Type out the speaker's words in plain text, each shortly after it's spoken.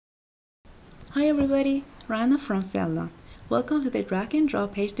Hi everybody, Rana from Selldone. Welcome to the drag and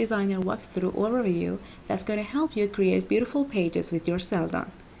drop page designer walkthrough overview that's going to help you create beautiful pages with your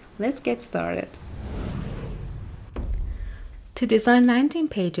Selldone. Let's get started. To design landing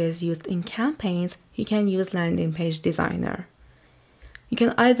pages used in campaigns, you can use Landing Page Designer. You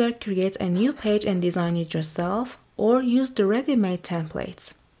can either create a new page and design it yourself or use the ready-made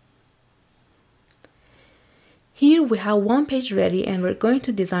templates. Here we have one page ready and we're going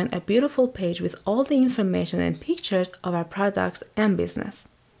to design a beautiful page with all the information and pictures of our products and business.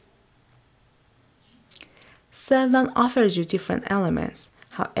 Selldone offers you different elements.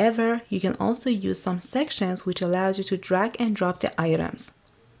 However, you can also use some sections which allows you to drag and drop the items,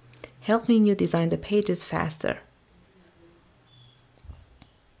 helping you design the pages faster.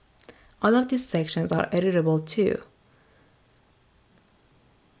 All of these sections are editable too.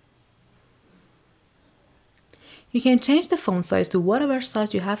 You can change the font size to whatever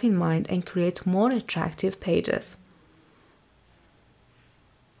size you have in mind and create more attractive pages.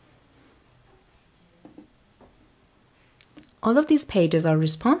 All of these pages are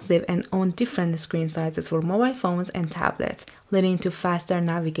responsive and on different screen sizes for mobile phones and tablets, leading to faster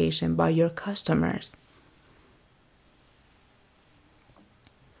navigation by your customers.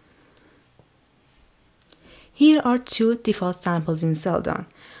 Here are two default samples in Selldone.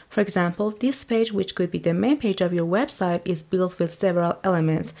 For example, this page, which could be the main page of your website, is built with several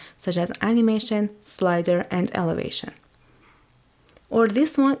elements such as animation, slider, and elevation. Or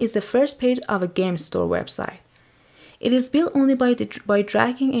this one is the first page of a game store website. It is built only by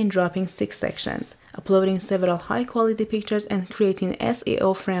dragging and dropping 6 sections, uploading several high-quality pictures, and creating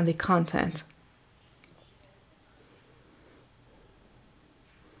SEO-friendly content.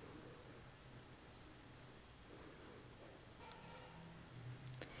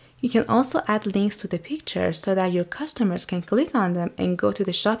 You can also add links to the pictures so that your customers can click on them and go to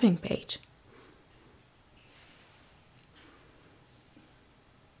the shopping page.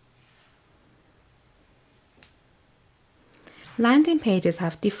 Landing pages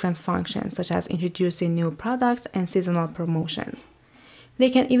have different functions such as introducing new products and seasonal promotions.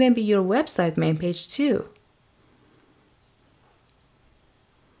 They can even be your website main page too.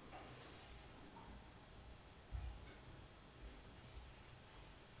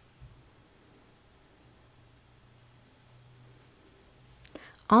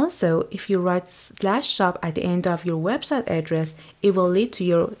 Also, if you write /shop at the end of your website address, it will lead to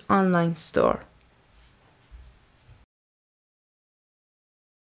your online store.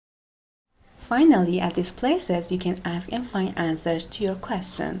 Finally, at these places, you can ask and find answers to your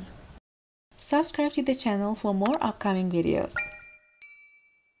questions. Subscribe to the channel for more upcoming videos.